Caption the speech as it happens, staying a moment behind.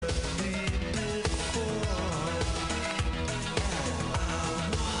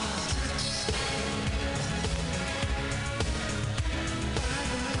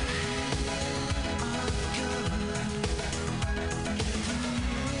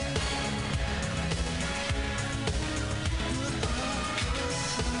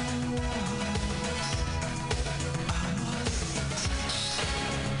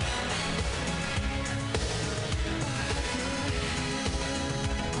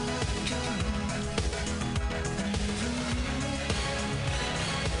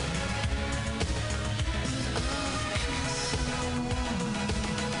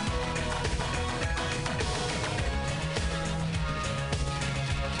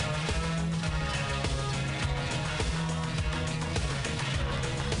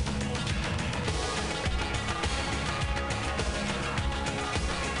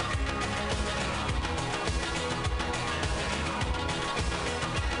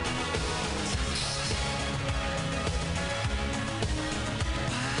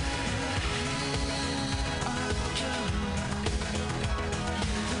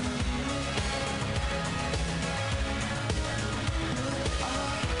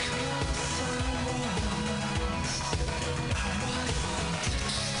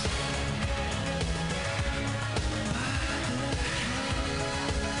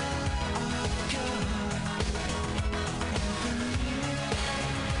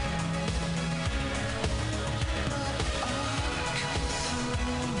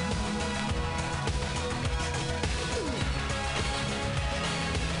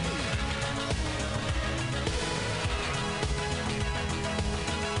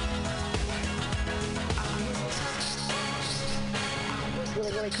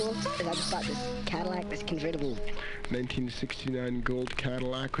really cool is I just bought this Cadillac, this convertible 1969 gold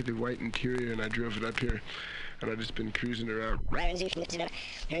Cadillac with a white interior, and I drove it up here, and I've just been cruising around. Gold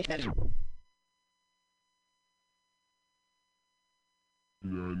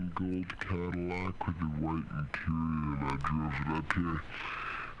Cadillac with a white interior, and I drove it up here,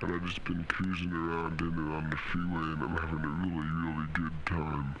 and I've just been cruising around in it on the freeway, and I'm having a really, really good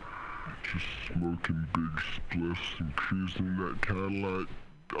time. Just smoking big spliffs and cruising that Cadillac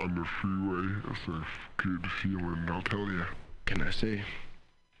on the freeway. It's a good feeling, I'll tell you. Can I say?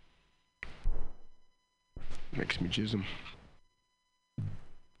 Makes me jism.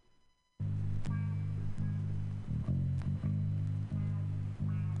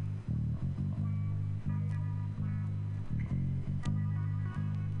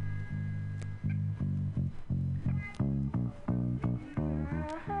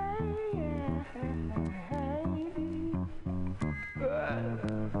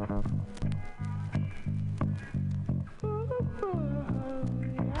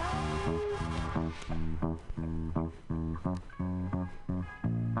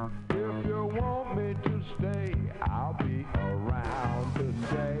 If you want me to stay, I'll be around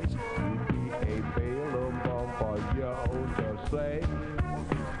today. Be available for you to say.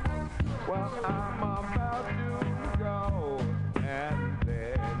 Well, I'm about to go, and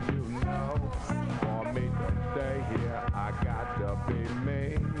then you know, for me to stay here, I got to be me.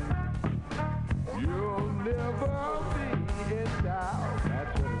 You'll never be in doubt.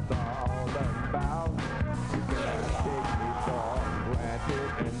 That's what it's all about. You can take me for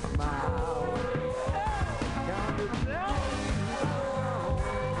granted and smile. Count it down.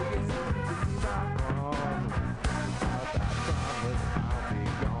 Cause I promise I'll be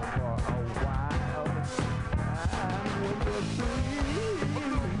gone for a while. And when you see me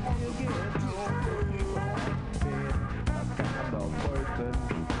again, the kind of person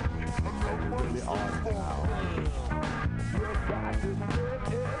that you really are now. You got to get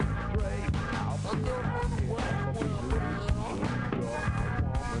it straight. I'll be here for you. You're a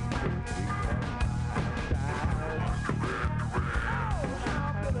woman to be time.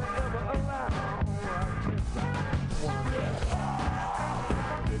 I'm gonna ever allow one to get fun.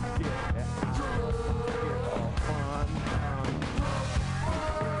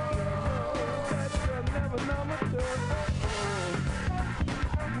 That you'll never know my turn.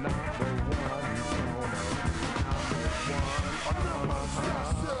 Number one.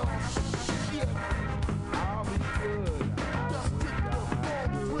 I'll be good.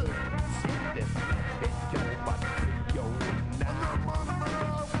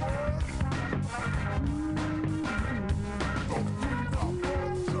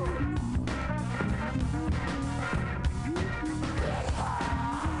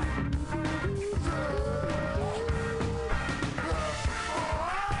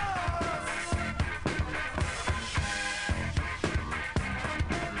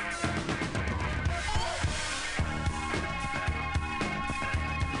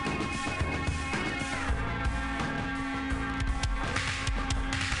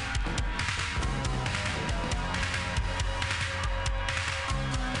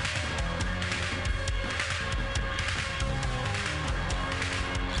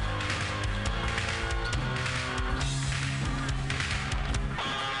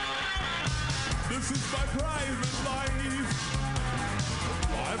 This is my private life.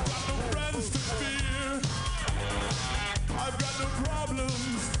 I've got no friends to fear. I've got no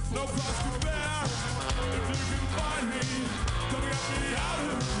problems, no cross to bear. If you can find me, come get me out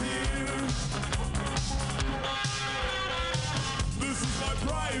of here. This is my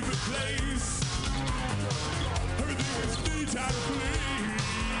private place. Everything is neat and clean.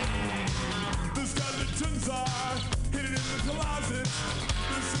 The skeletons are hidden in the closet.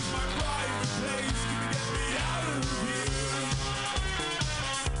 This is my private place. Can you get me out of here?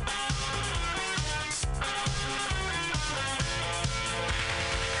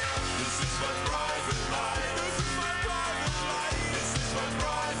 This is my private life. This is my private life. This is my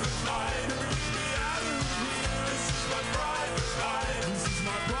private life. Can you get me out of here? This is my private life. This is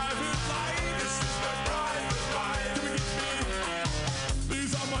my private life. This is my private life. Can you get me?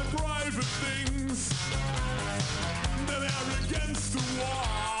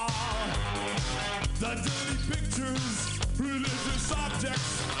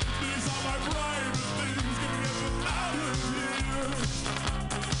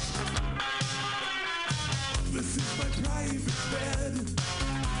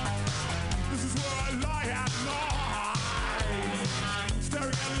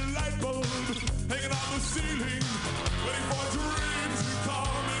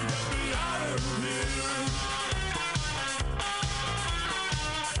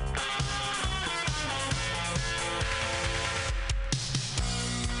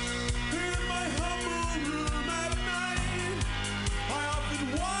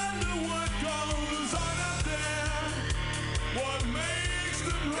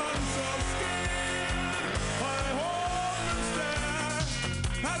 run so scared. I hold and stare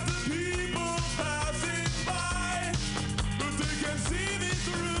at the people passing by, but they can see me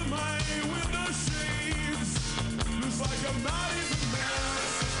through my window shades. Looks like I'm not even there.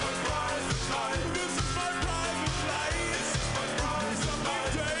 This is my private life. This is my private life. This is my private something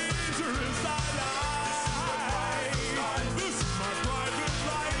dangerous I like. This is my private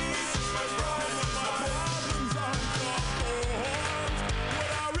life. This is my private life. My problems aren't your fault.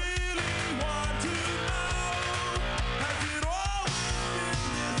 What I really want to know, has it always been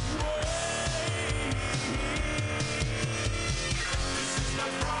this way? This is my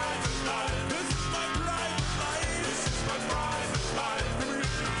private life. This is my private life. This is my private life. Come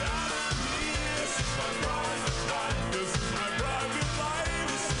get me out of here. This is my private life. This is my private life.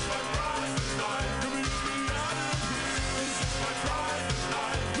 This is my private life. Come get me out of here. This is my private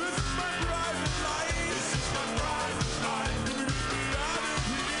life. This is my private life. This is my private life. Come get me out of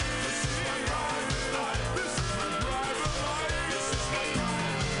here. This is my private life. This is my private life. This is my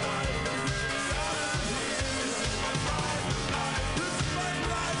private life. Come get me out of here. This is my private life. This is my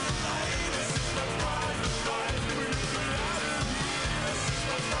private life. This is my private life. Come get me out of here. This is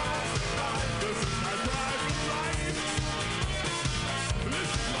my private life. This is my private life. This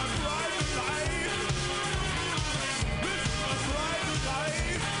is my private life. This is my private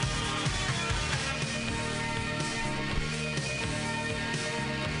life.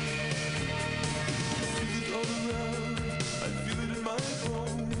 Feel it all around, I feel it in my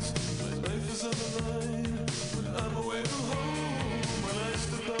bones. My life is on the line when I'm away from home. When I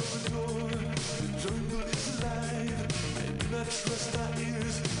step out the door, the jungle is alive. I do not trust my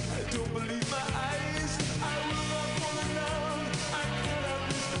ears, I don't believe my eyes. I will not fall down, I cannot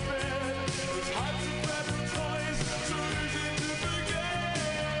miss the bed. It's hard to grab the toys, so easy to forget.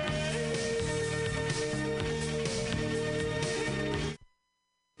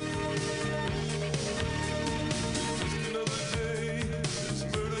 Just another day, there's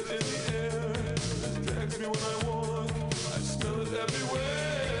murder in the air. It drags me when I walk, I smell it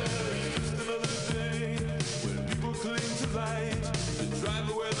everywhere. Just another day, when people cling to light, they drive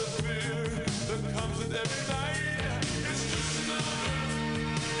away the fear that comes with every night. It's just another day.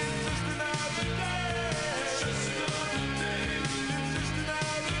 It's just another day. It's just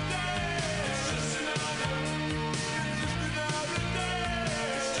another day. It's just another day. It's just another day.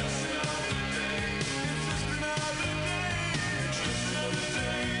 It's just another day. It's just another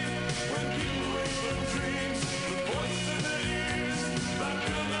day when people wake from dreams with voices in their ears that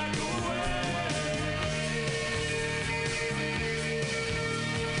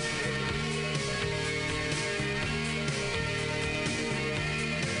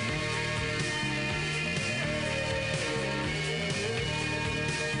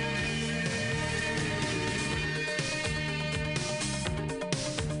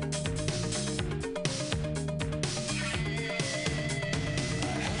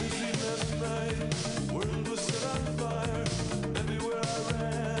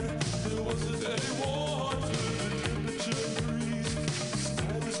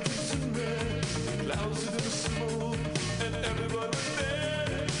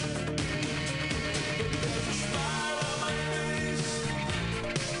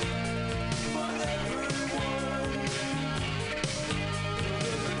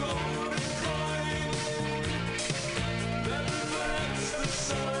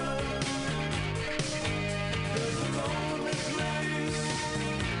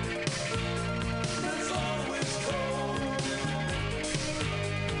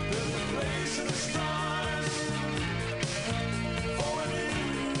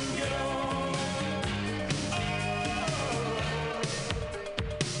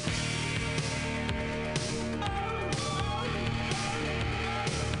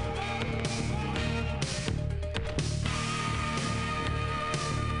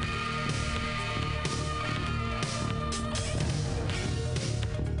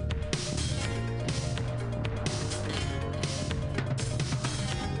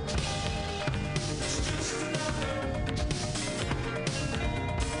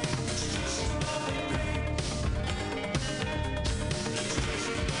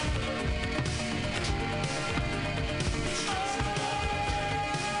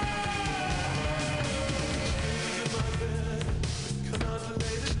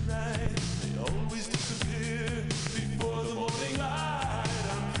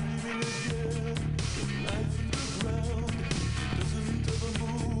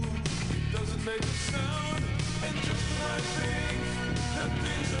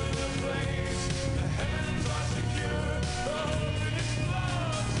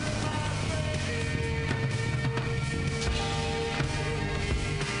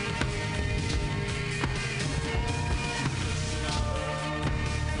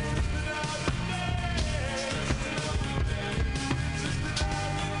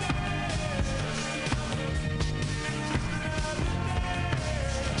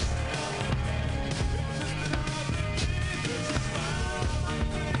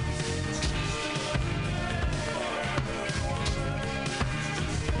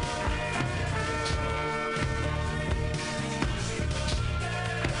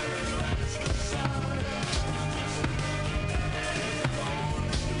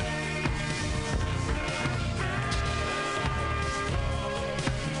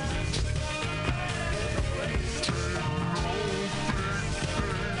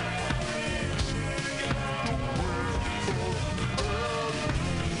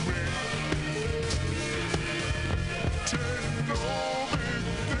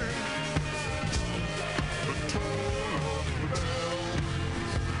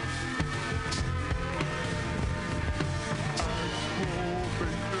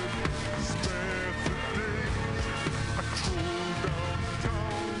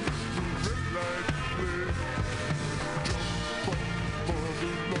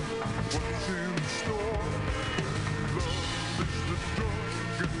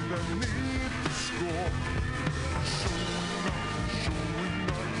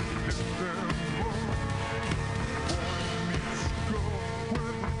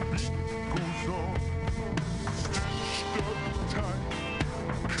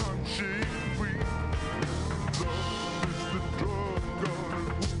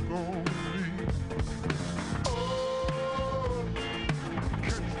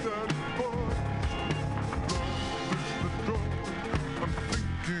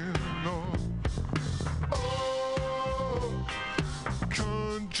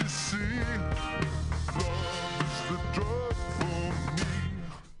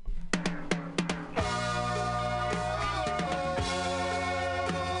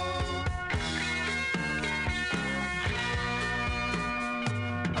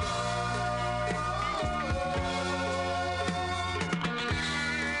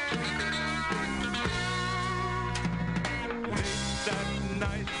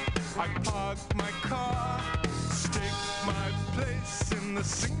in the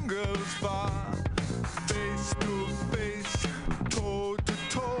singles bar, face to face, toe to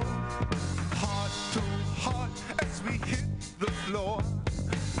toe, heart to heart as we hit the floor.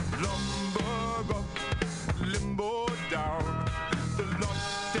 Lumber up, limbo down, the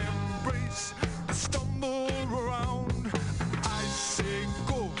lost embrace, the stumble around. I say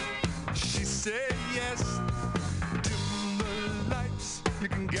go, she say yes. Dim the lights, you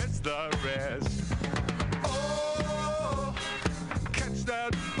can guess the rest. Oh, catch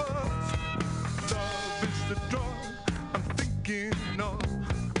that buzz. Love is the drug I'm thinking of.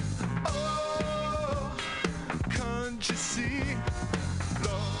 Oh, can't you see?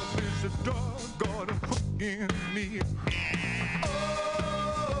 Love is the dog got a hook in me.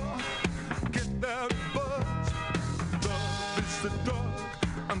 Oh, get that buzz. Love is the dog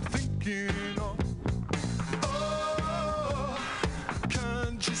I'm thinking of. Oh,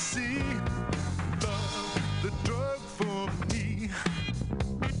 can't you see? Love the drug for me.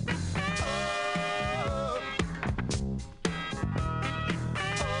 Oh,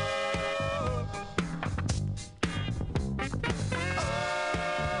 oh,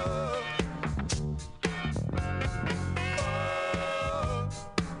 oh.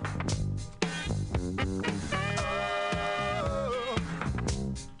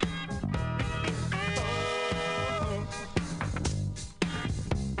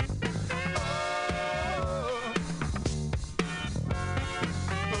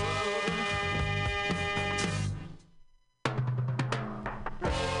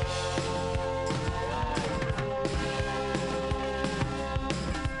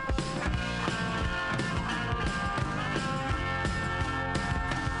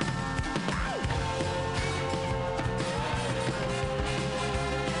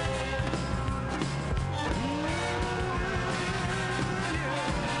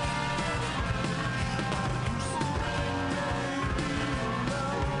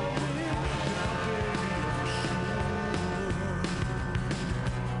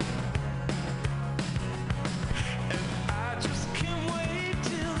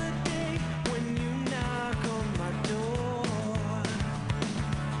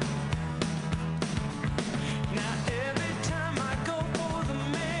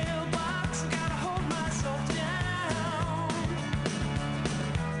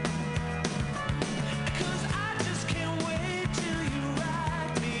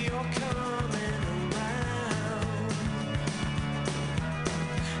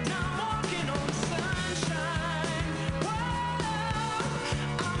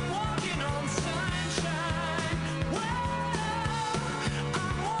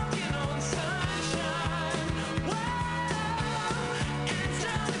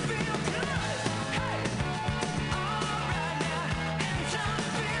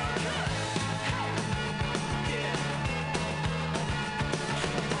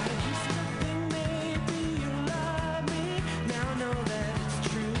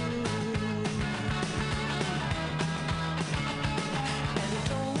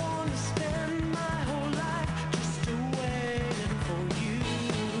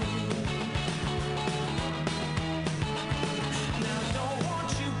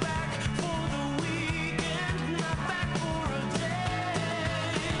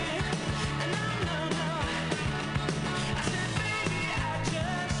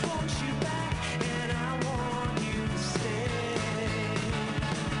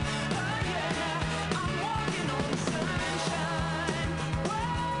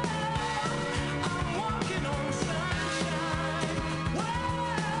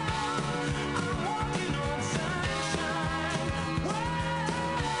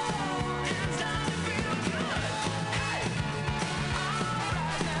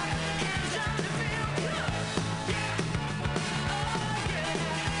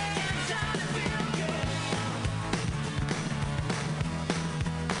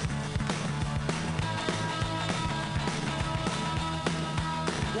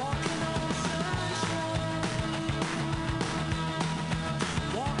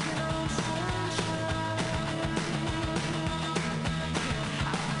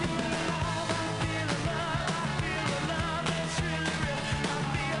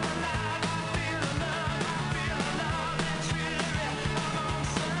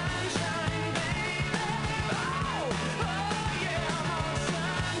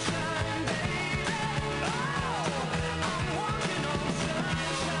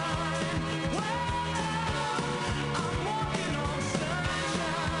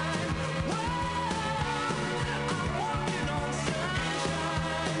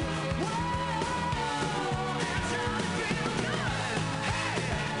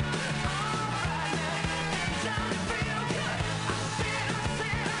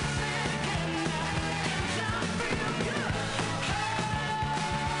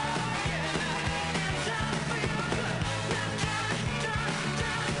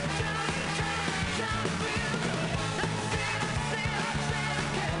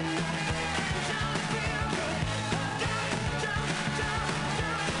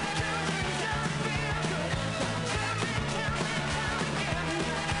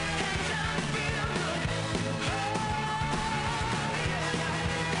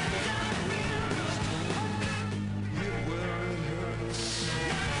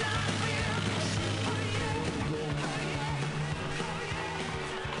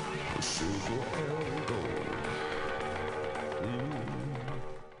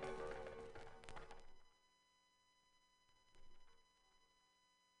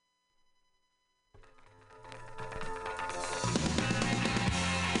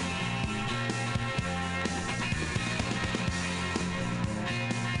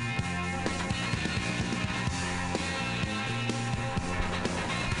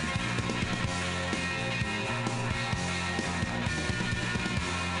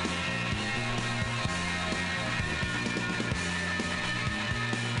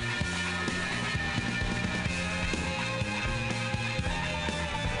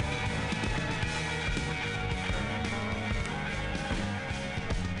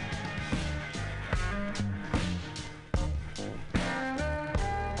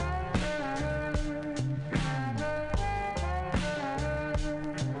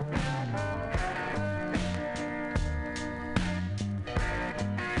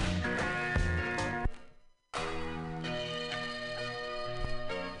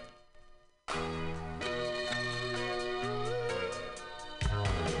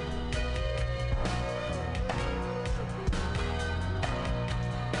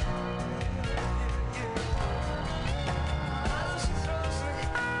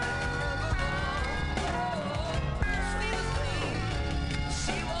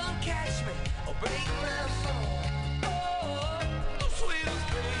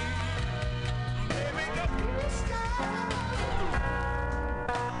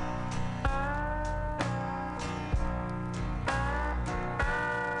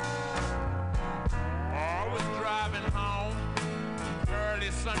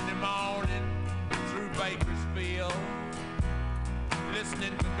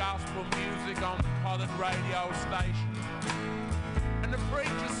 gospel music on the colored radio station. And the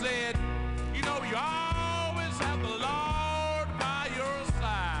preacher said, you know, you always have the Lord by your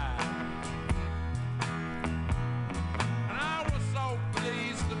side. And I was so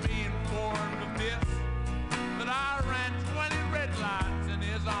pleased to be informed of this that I ran 20 red lights in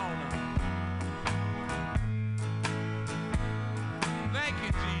his honor. Thank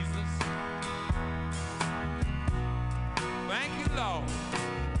you, Jesus. Thank you, Lord.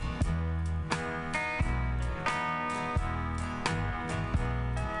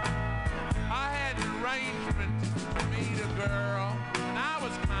 I had an arrangement to meet a girl, and I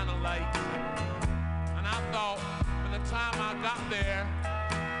was kind of late. And I thought, by the time I got there,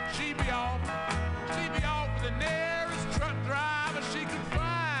 she'd be off with the nearest truck driver she could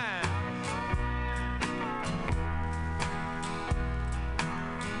find.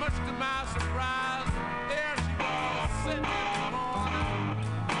 Much to my surprise, there she was, sitting in the corner,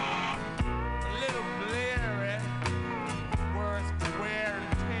 a little bleary, worse wear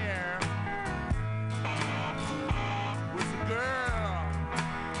and tear, with a girl,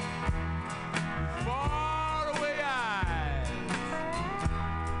 far away eyes.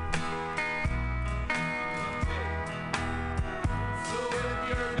 So if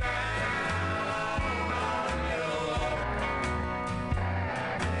you're down on your luck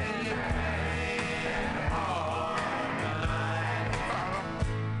and you can't hard tonight,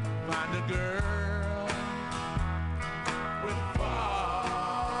 find a girl with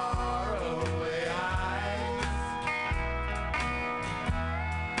far away eyes.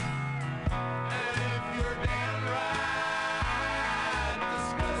 And if you're downright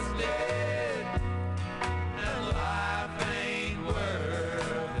disgusted and life ain't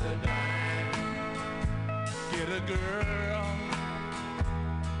worth a dime, get a girl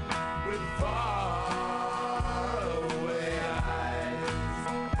with far away eyes.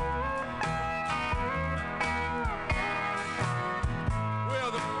 Well,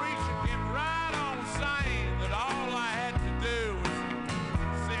 the preacher came right on saying that all I had to do was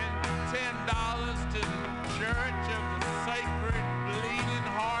send $10 to the Church of the Sacred Bleeding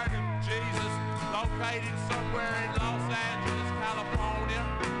Heart of Jesus, located somewhere in Los Angeles, California.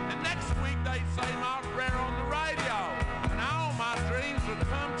 And next week they'd say my prayer on the radio, and all my dreams would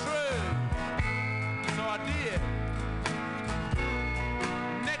come true. So I did.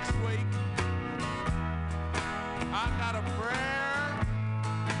 Next week, I got a prayer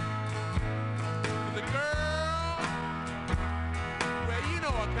for the girl. Well, you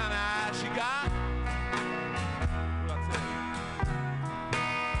know what kind of eyes she got. What I tell you.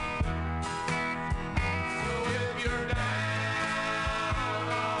 So if you're down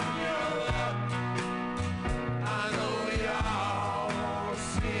on your luck, I know y'all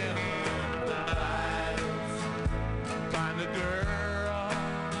sin tonight. Find a girl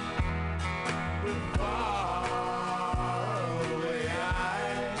with far away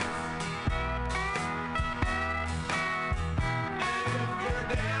eyes. And if you're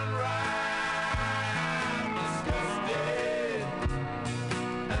downright disgusted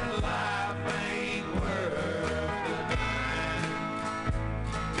and life ain't worth a dime,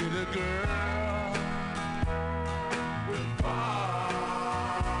 get a girl with far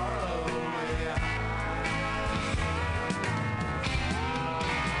away eyes.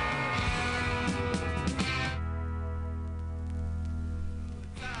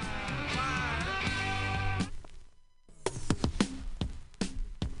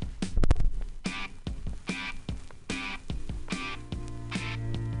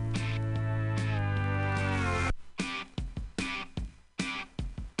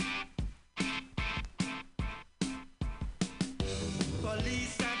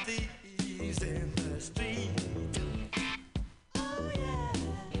 Police and thieves in the street. Oh yeah.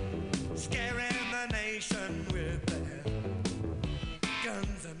 Scaring the nation with their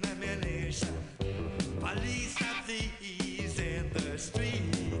guns and ammunition. Police and thieves in the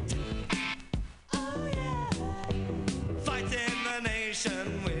street. Oh yeah. Fighting the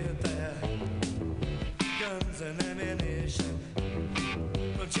nation with their guns and ammunition.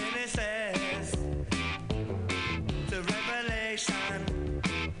 From Genesis to Revelation,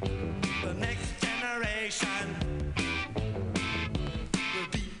 the next generation will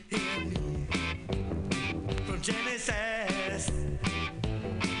be in me. From Genesis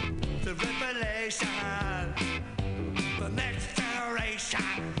to Revelation, the next generation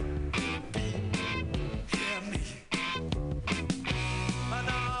will be in me. But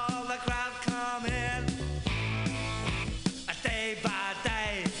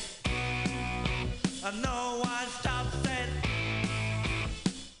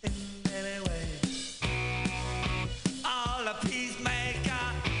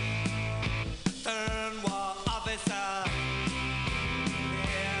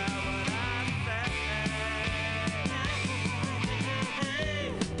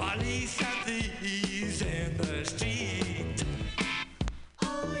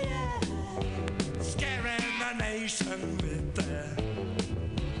nation with their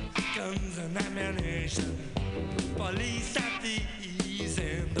guns and ammunition. Police and thieves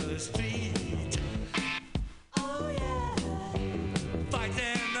in the street. Oh yeah.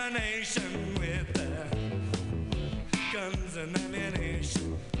 Fighting the nation with their guns and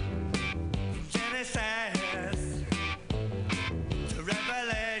ammunition. From Genesis to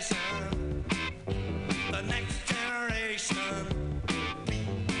Revelation, the next generation.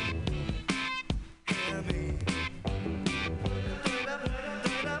 Hear me.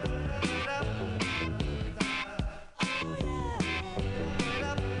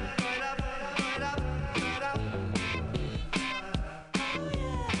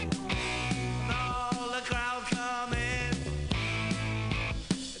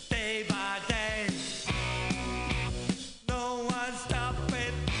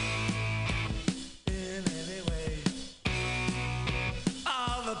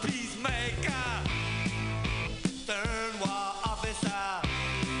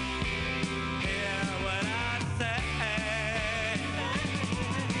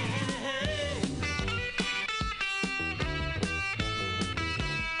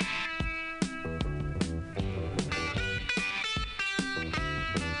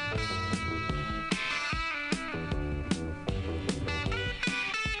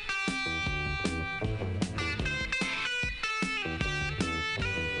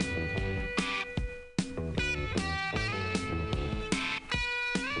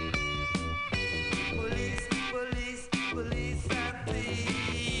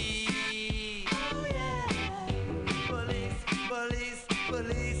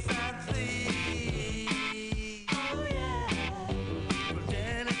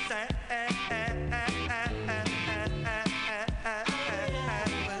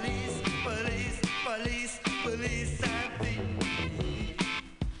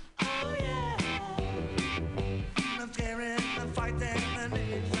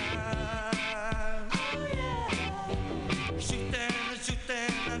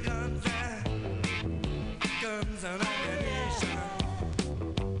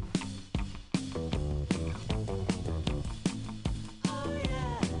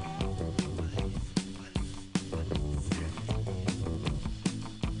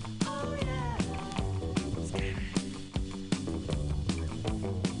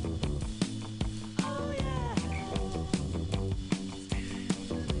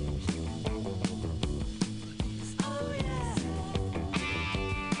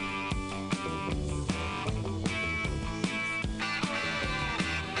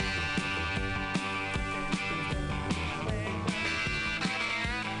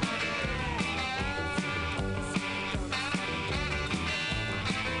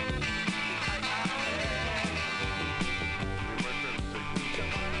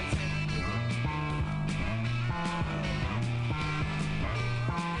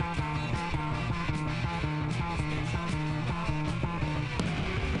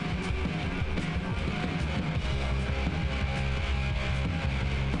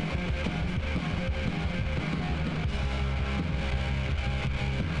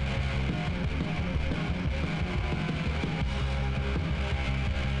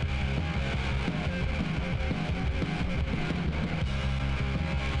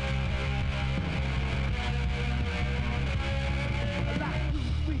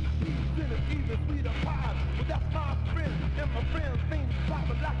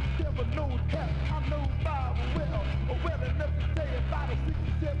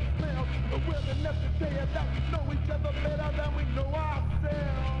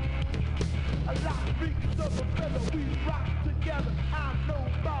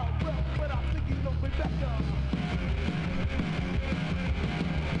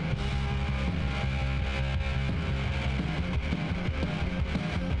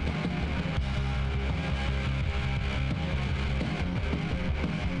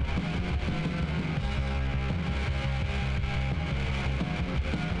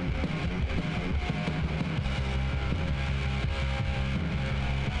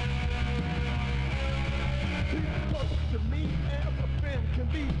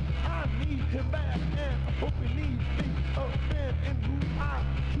 I need him back, and I hope he needs me. A man in who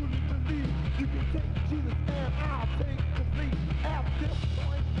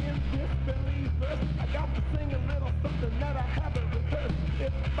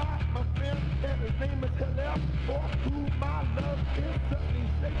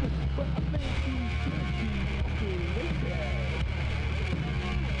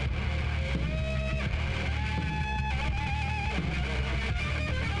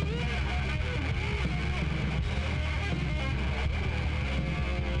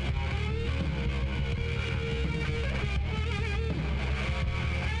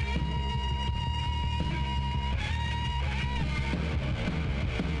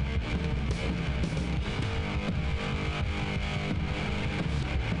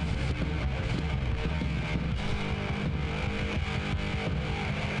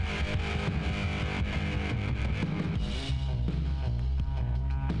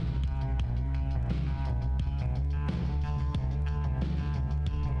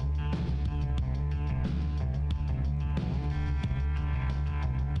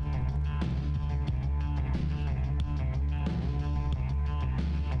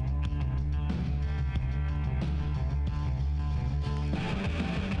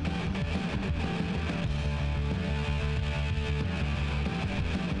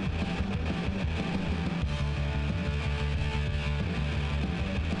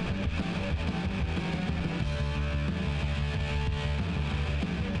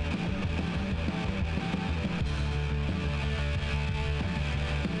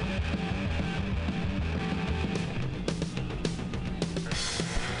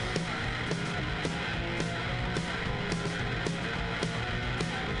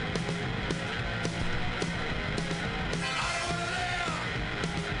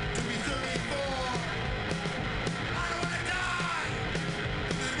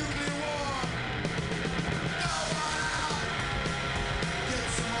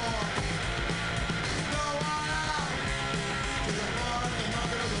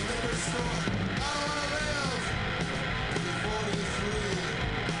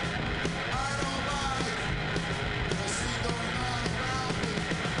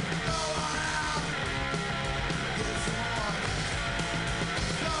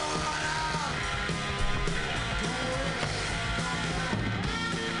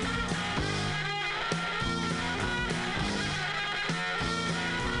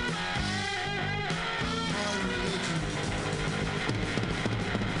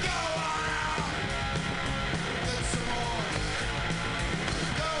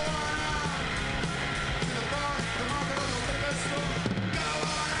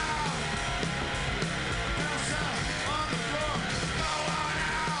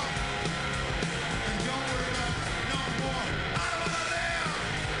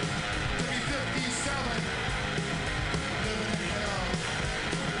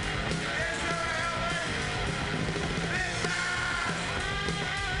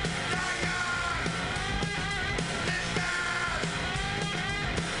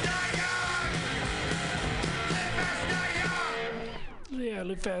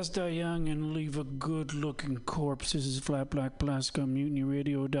fast, die young, and leave a good-looking corpse. This is Flat Black Plastic on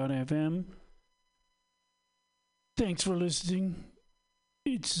MutinyRadio.fm. Thanks for listening.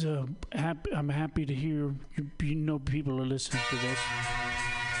 It's I'm happy to hear people are listening to this.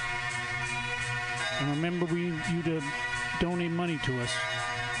 And remember, we need you to donate money to us,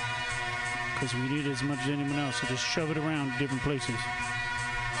 because we need it as much as anyone else. So just shove it around different places,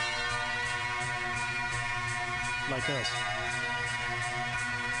 like us.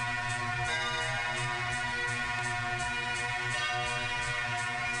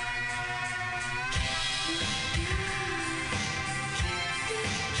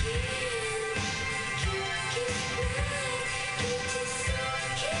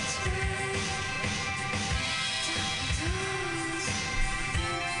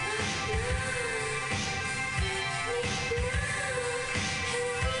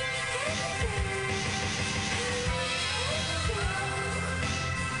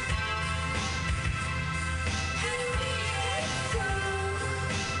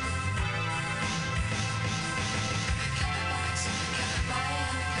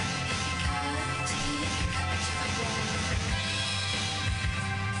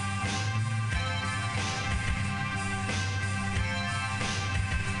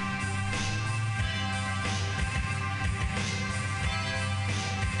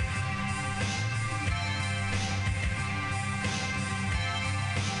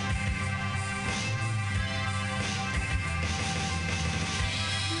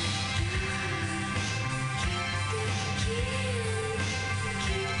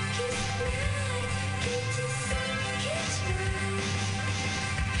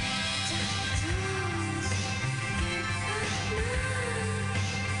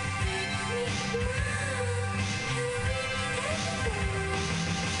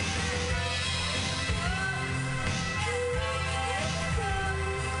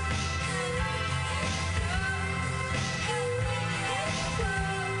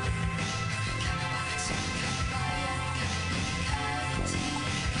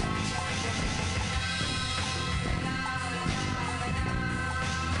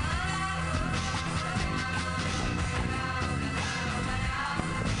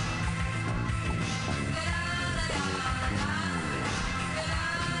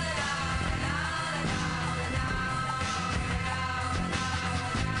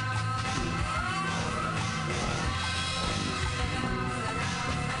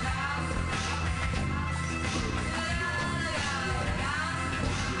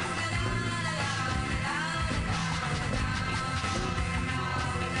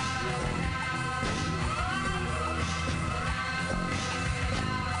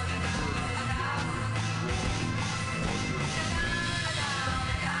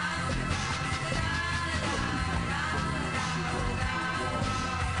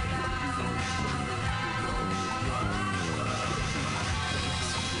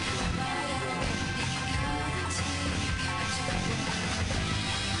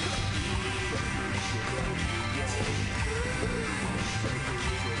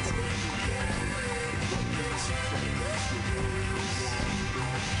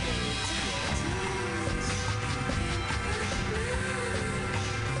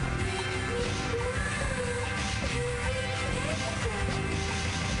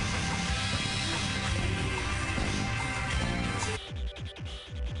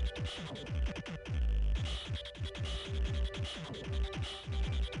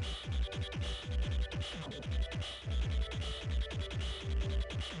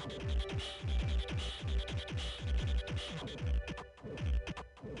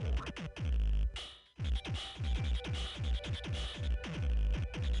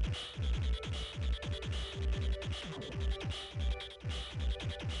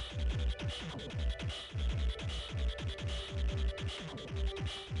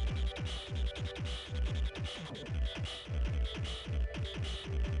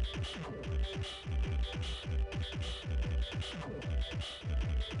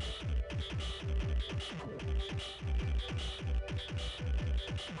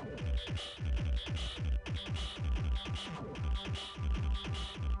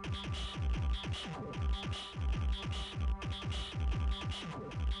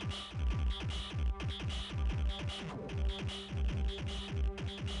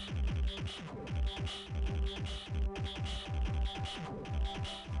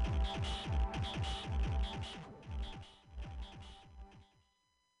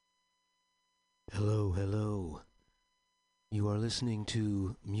 Hello, hello. You are listening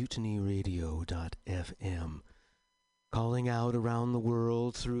to MutinyRadio.fm, calling out around the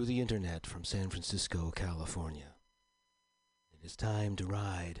world through the internet from San Francisco, California. It It's time to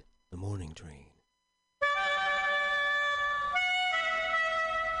ride the morning train.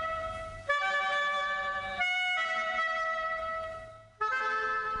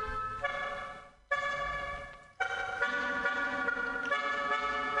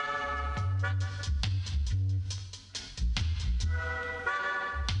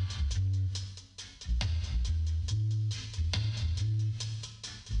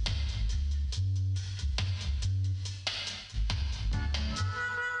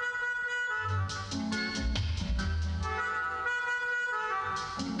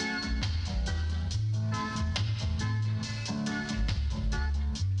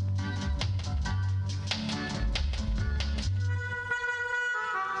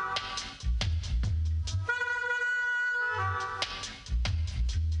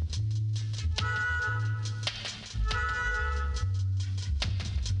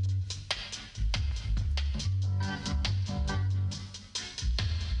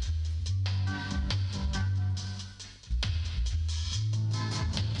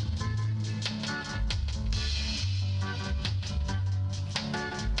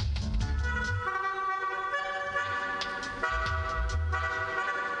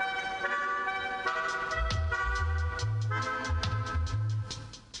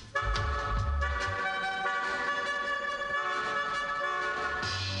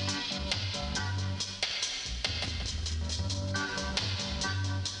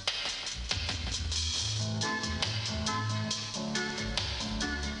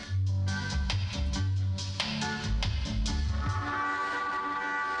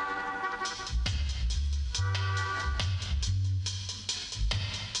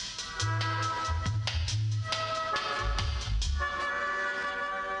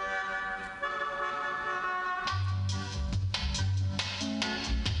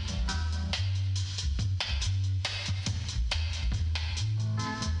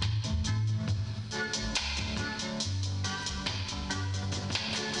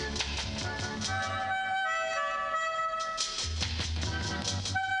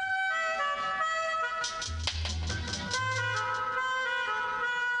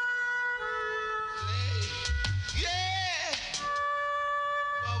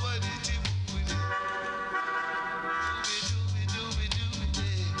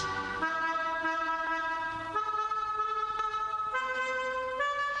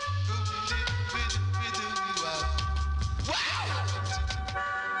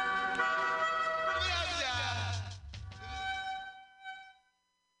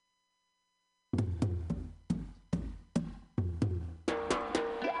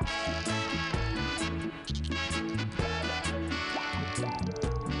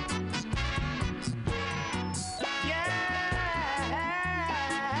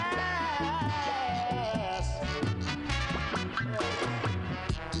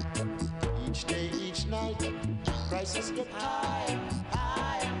 Prices get higher,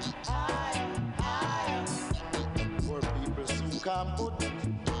 higher, higher, higher. Poor people soon can't put them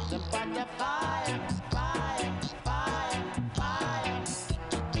on the fire, fire, fire, fire.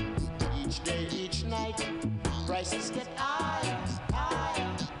 Each day, each night, prices get higher,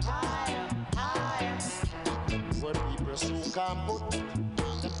 higher, higher, higher. Poor people soon can't put them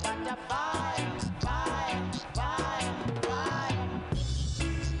on the fire, fire, fire, fire.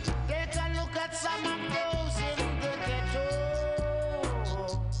 Take a look at some of those in the ghetto.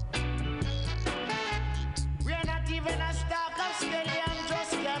 We're not even a stalk of stallion,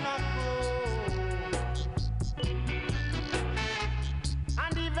 just cannot grow.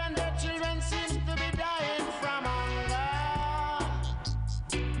 And even the children seem to be dying from hunger.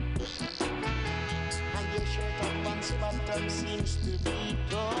 And your shirt up and bottom seems to be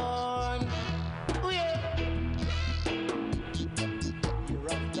torn. Oh yeah. You're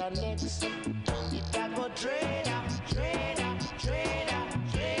after next. It a go trader, trader, trader,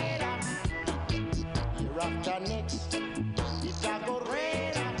 trader. You're after next. It a go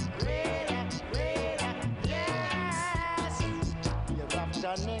raider, raider, raider. Yes. You're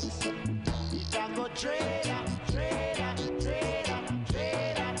after next. It a go trader, trader, trader,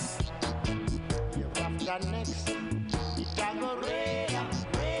 trader. You're after next. It a go raider,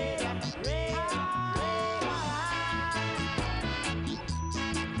 raider, raider, raider.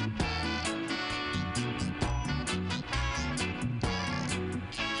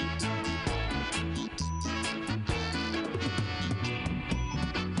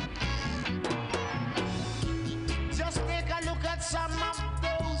 Just take a look at some of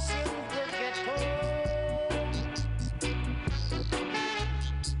those in the ghetto.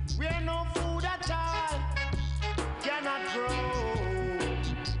 We're no food at all.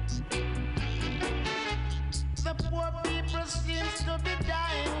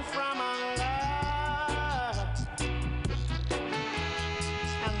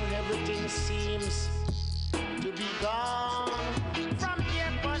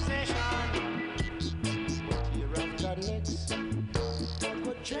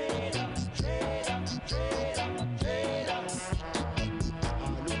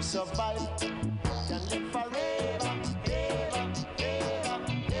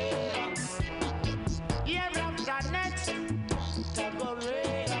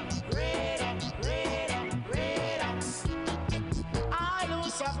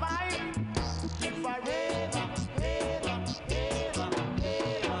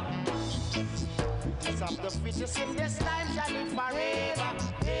 fittest in this time shall live forever,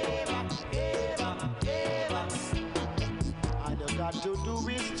 ever, ever, ever. All you got to do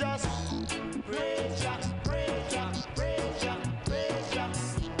is just praise ya, praise ya, praise ya, praise ya.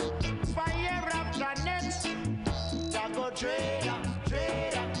 Fire after next, ya go trader,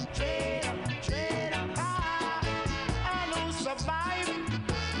 trader, trader, trader. All who survive,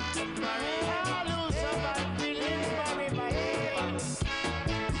 all who survive, we live forever, ever.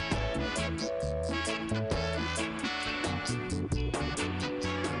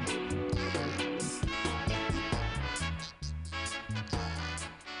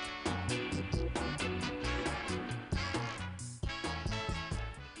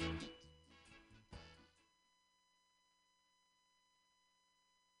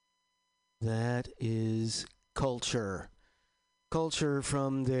 That is Culture. Culture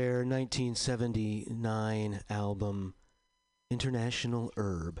from their 1979 album International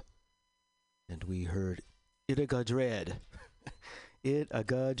Herb. And we heard Itaga Dread.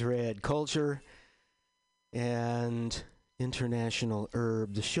 Itaga Dread. Culture and International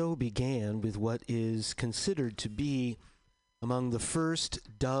Herb. The show began with what is considered to be among the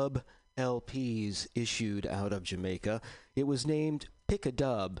first dub LPs issued out of Jamaica. It was named Pick a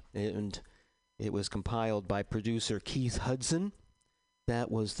Dub, and it was compiled by producer Keith Hudson.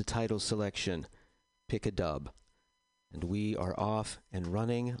 That was the title selection, Pick a Dub. And we are off and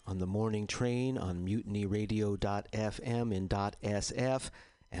running on the morning train on MutinyRadio.fm and .sf,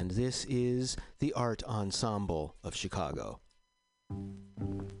 and this is the Art Ensemble of Chicago.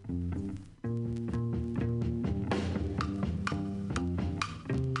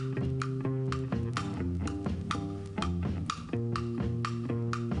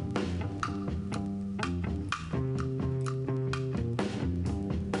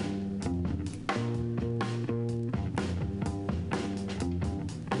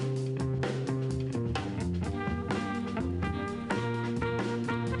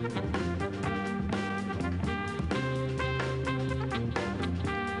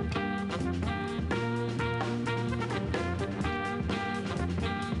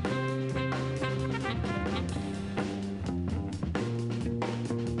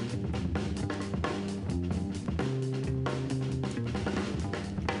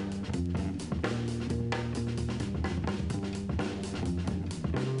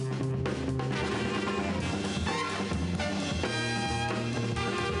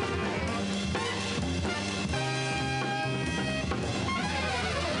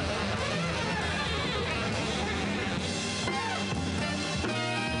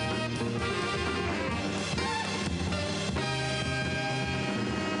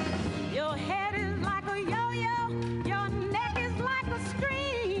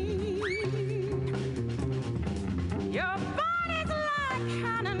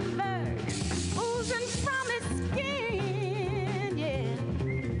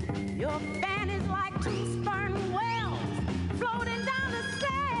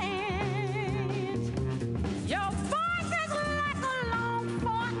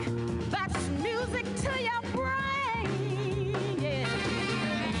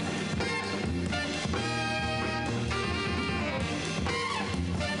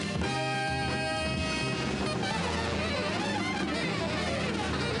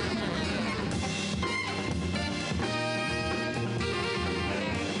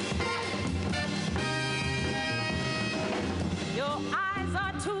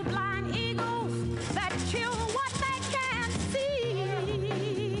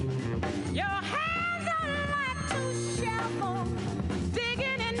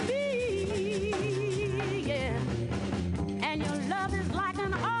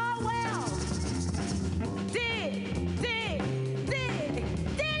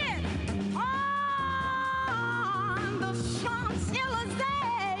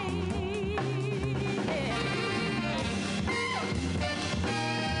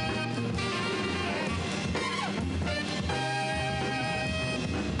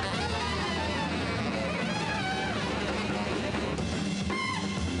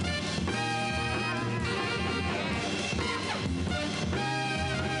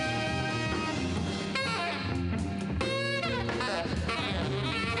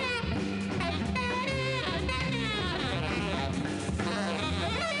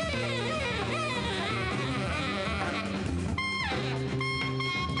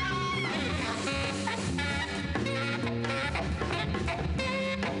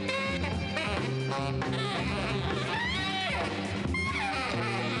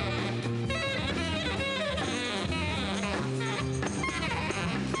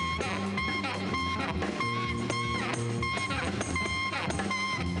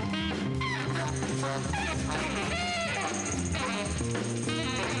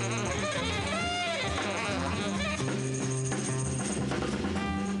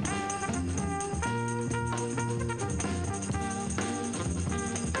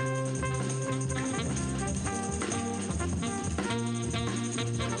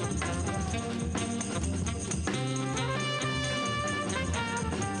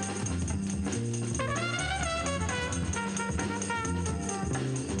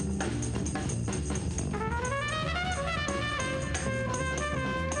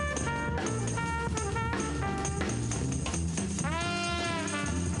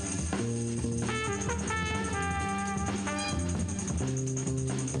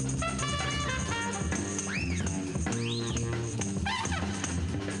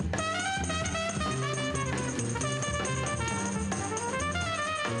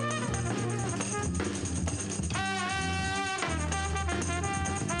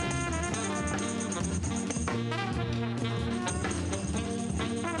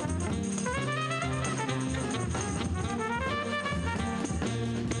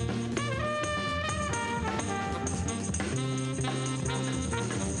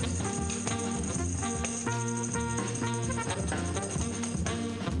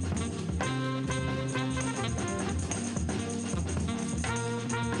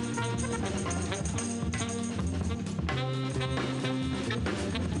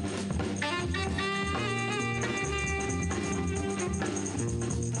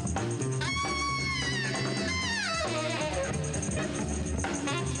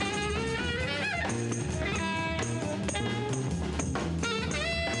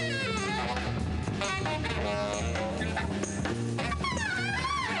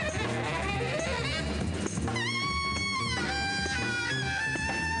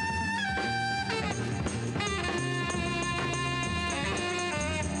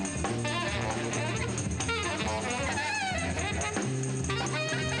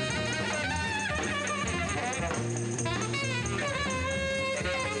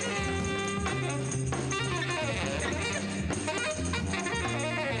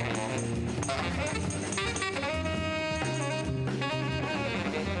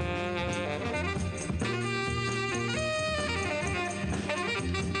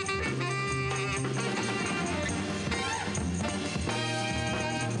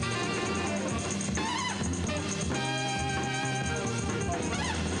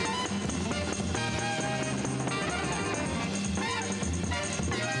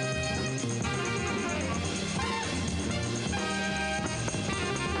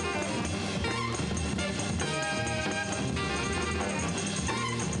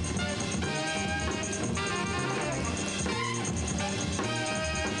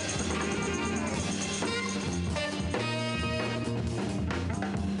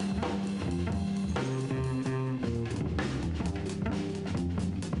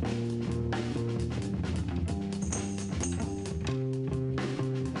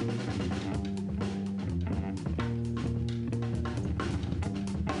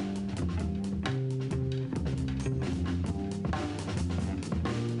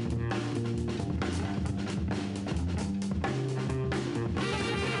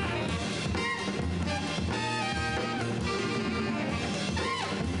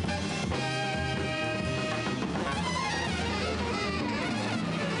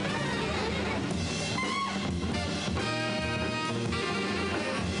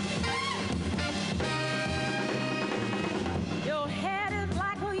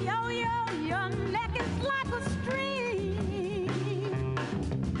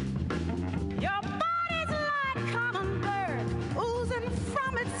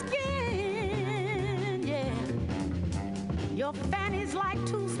 Your fanny's like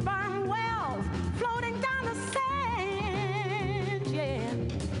two sperm wells floating down the sand, yeah.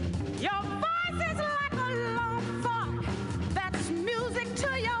 Your voice is like a long fork that's music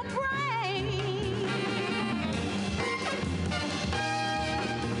to your brain.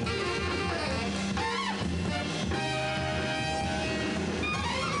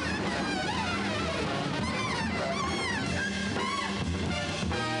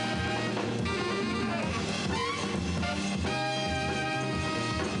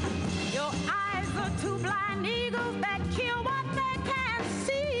 Your eyes are two blind eagles that kill what they can't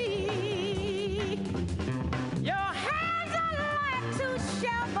see. Your hands are like two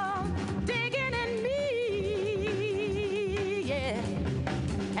shovels digging in me, yeah.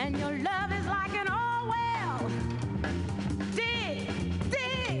 And your love is like an old well. Dig,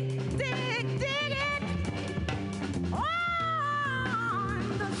 dig, dig, dig it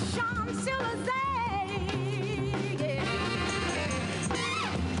on the Champs-Élysées, yeah.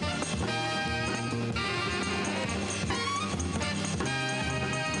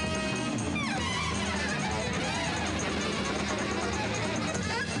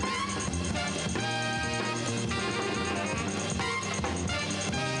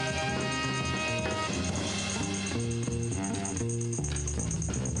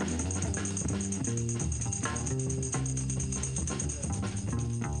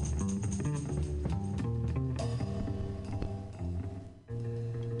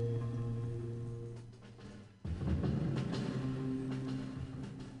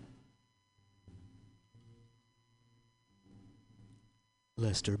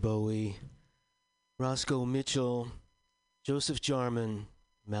 Lester Bowie, Roscoe Mitchell, Joseph Jarman,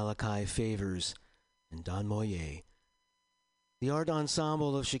 Malachi Favors, and Don Moyer. The Art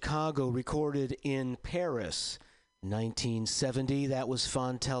Ensemble of Chicago recorded in Paris, 1970. That was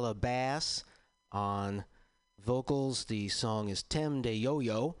Fontella Bass on vocals. The song is Thème de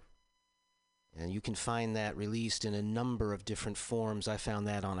Yo-Yo, and you can find that released in a number of different forms. I found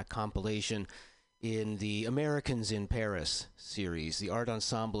that on a compilation in the Americans in Paris series. The Art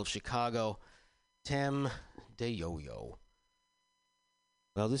Ensemble of Chicago, Thème de Yo-Yo.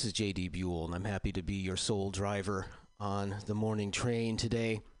 Well, this is J.D. Buell, and I'm happy to be your sole driver on the morning train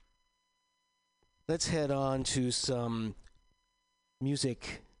today. Let's head on to some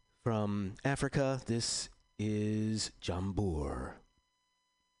music from Africa. This is Jambour.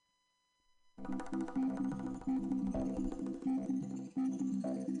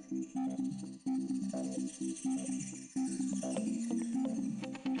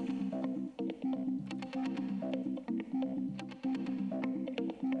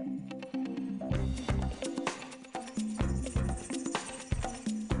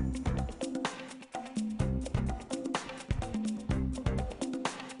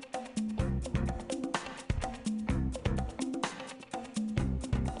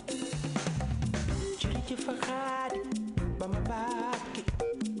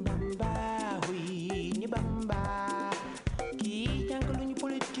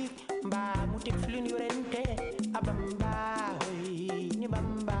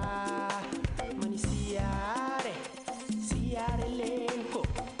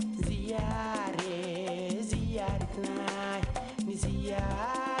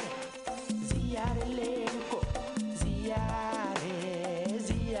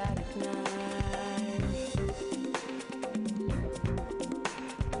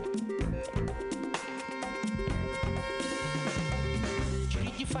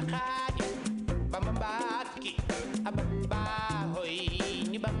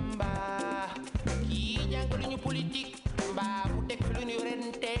 Politique, mba mu tek fi lu ñu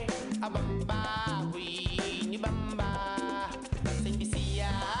yorente abamba